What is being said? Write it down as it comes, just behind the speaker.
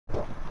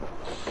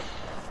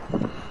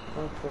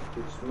Oh,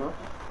 fucking smash.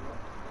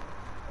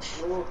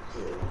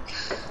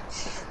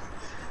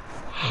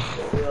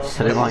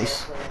 Said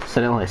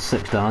it like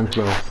 6 times,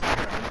 bro.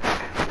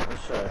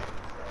 Sorry.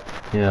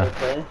 Yeah.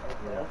 Okay.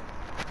 Yeah.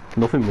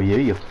 Nothing with you,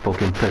 you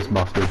fucking piss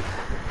bastard.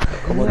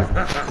 Come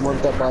on,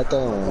 Dead by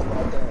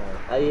Daylight.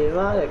 Are you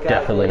mad? I can't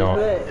Definitely get not.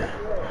 into it.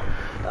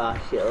 Ah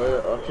shit,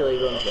 I'll kill you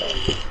going to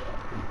bed.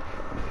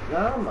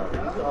 Nah man, you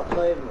gotta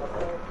play man.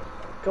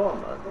 Come on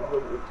man,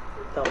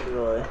 don't be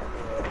worried.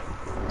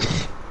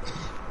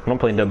 I'm not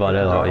playing Dead by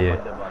Daylight, are you?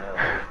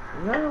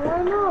 No,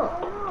 why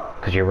not?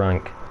 Because you're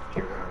rank.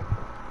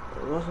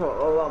 What's not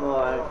all that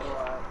my rank?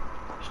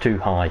 It's too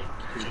high.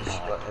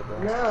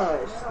 No,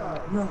 it's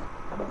no.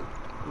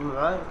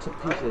 Rank's a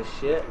piece of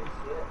shit.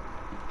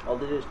 All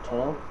they do is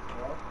talk.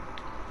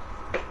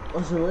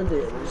 What's the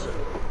idiot?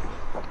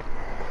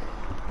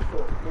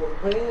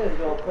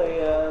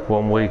 Play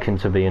 1 week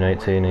into being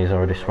 18, he's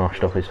already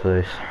smashed off his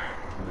face.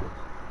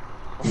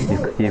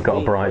 You've got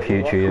a bright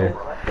future, you.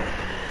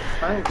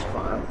 Thanks,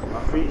 man.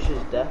 My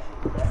future's death.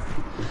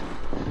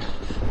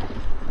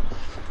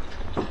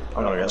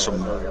 I'm gonna get some.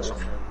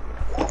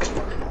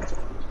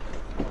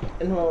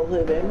 And I'll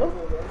play Rainbow.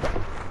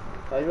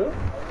 Casual?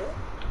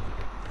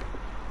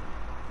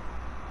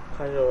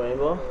 Casual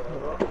Rainbow?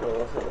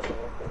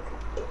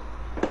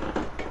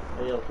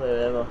 Are you gonna play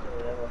Rainbow?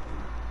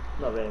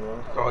 Not Rainbow.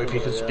 Oh, if you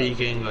could speak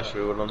English,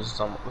 we would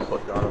understand what the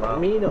fuck you're on about.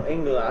 Me not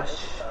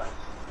English.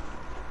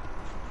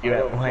 You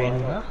ain't playing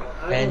that?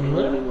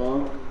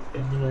 Anymore.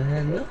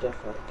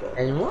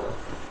 Anymore?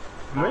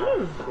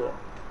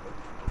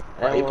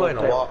 What are you playing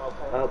on what?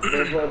 I'm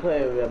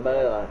playing with a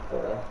better life,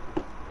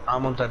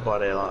 I'm on Dead by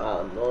Daylight.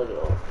 no.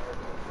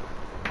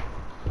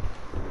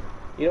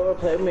 You don't want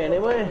to play with me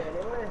anyway?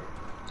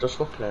 Just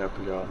fucking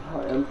open your.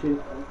 I am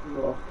too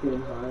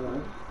fucking high,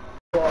 man.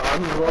 Well,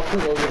 I'm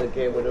waffling over the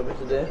game with over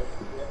today.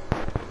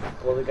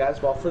 Well, the guy's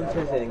waffling to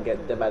they didn't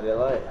get Dead by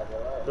Daylight.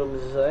 Dumb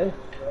as I say.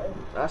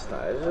 That's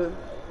nice, isn't it?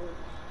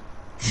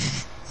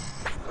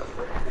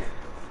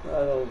 I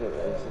don't get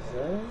this, is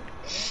it?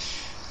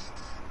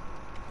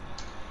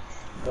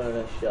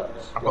 Bonus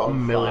shots. I've got a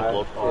million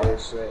blood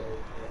points.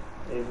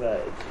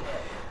 Right.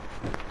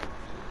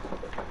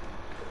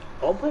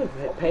 I'll play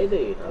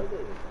Payday, you know.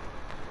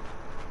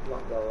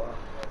 Not gonna lie.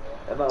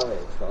 If I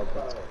it's not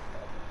bad.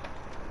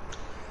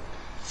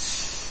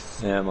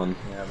 Yeah, man.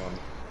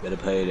 Bit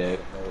of Payday.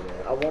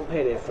 I want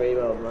Payday 3,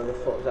 but when the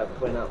fuck's that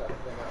coming up?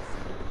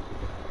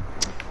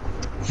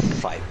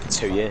 Like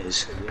 2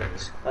 years.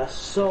 That's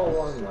so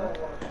long, man.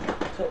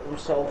 It took them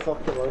so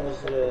fucking long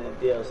to do the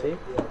DLC.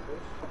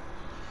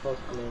 Fuck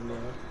me,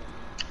 man.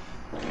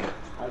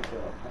 I'll do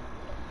it.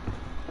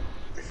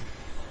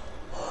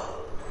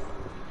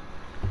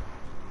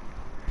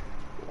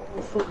 What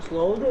the fuck's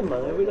loading,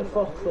 man? Who the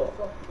fuck up?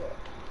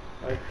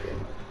 Okay.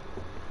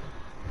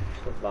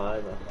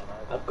 Survivor.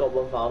 I've got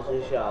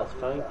 1,000 shards,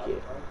 thank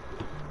you.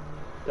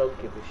 Don't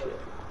give a shit.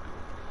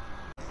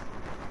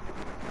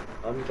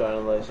 I'm trying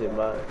to lace it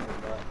back.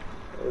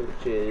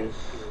 Which is...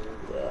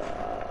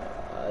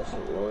 that's a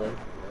loading.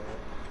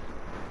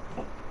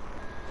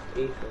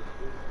 Ethan.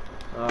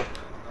 Ah.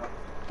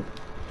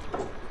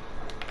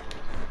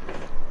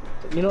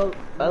 You know,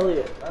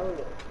 Elliot.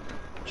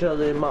 Do you know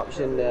the maps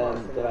in the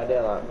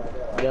idea like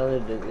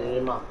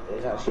the map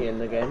is actually in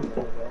the game.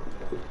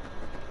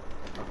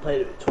 I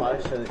played it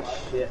twice and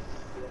it's shit.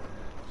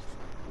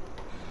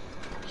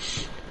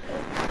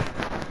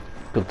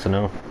 Good to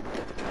know.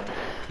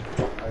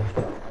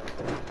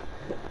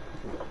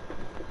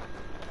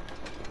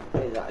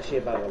 It's actually a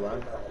bag of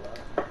land.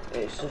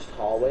 It's just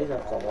hallways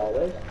after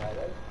hallways.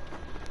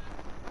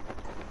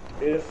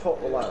 Who the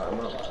fuck will like that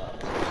map?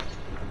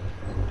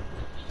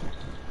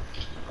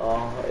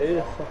 Oh, who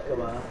the fuck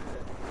am I?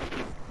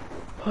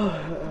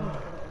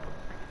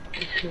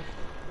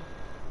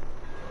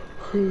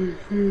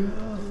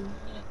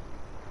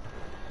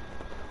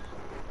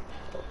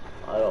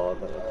 I don't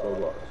have any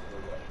toolbox.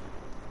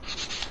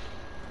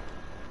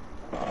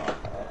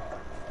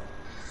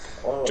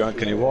 Drunk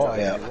any water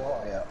yet?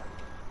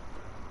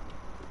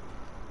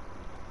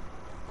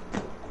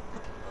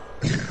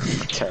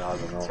 Okay, I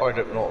don't know. I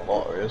don't know what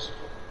water is.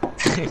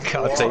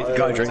 Can't take,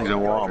 go drink the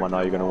water, I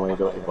know you're gonna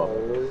wake up, but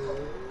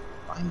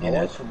I'm I in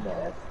want it. some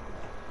more.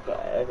 I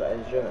got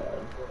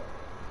insurance.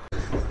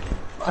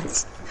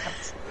 What?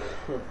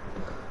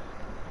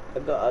 I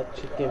got a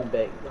chicken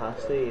baked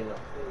pasta, you know.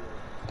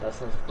 That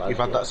sounds bad. You've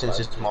had that since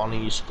this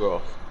morning, you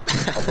scruff. I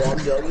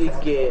warmed up your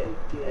gate.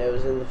 It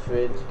was in the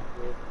fridge.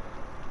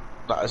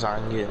 That is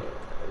angry.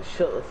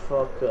 Shut the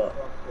fuck up.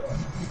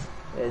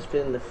 It's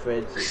been in the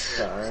fridge, it's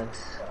fine.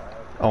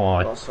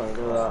 Oh, What's wrong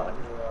with that?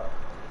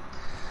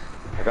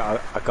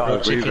 I got a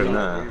chicken in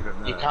there.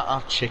 You can't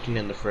have chicken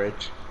in the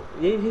fridge.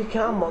 Yeah, you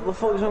can. What the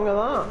fuck's wrong with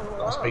that?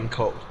 That's been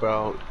cooked,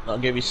 bro.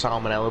 That'll give you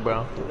salmonella,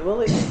 bro.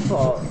 Will it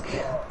fuck?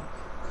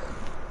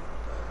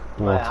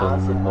 what a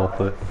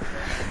muppet.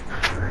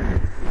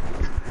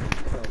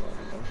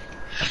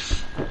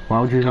 Why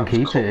would you even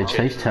keep it? It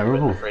tastes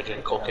terrible. In the fridge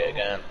and cook it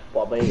again.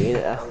 What about eating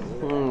it?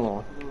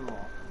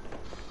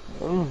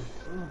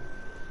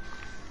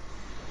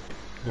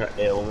 You're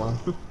ill, man.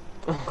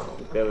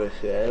 Give a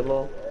shit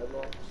anymore.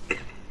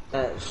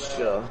 That's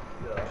sure.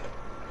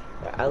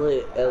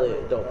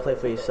 Elliot, don't play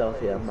for yourself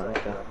here,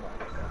 Micah.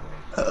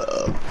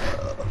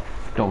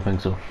 Don't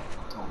think so.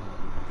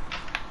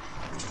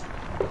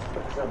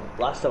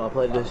 Last time I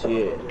played this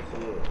year,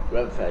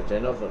 Redford, do you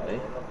know me?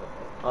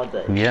 I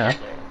did. Yeah.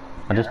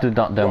 I just did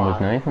that down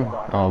with Nathan.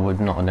 Oh, with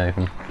not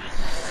Nathan.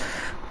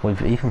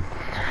 With Ethan.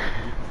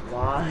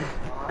 Why?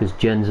 Because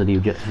Jen's are the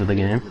objective of the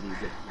game.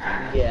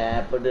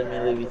 Yeah, but then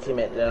you leave your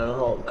teammate there on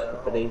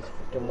hook, but he's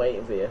fucking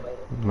waiting for you.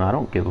 I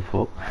don't give a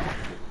fuck.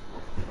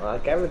 Well, I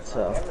guarantee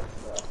so.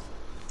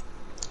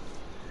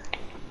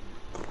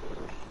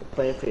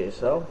 Playing for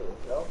yourself.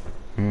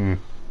 Hmm.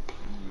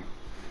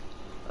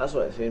 That's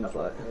what it seems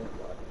like.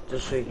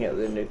 Just so you can get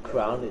the new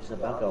crown, it's a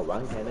back or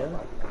rank anyway.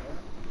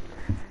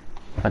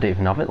 I didn't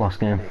even have it last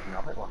game.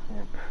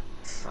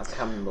 I can't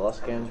remember the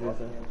last games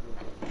with it.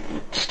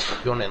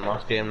 You won it in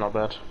last game, not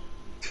bad.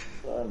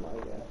 Oh my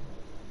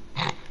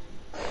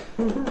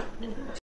god.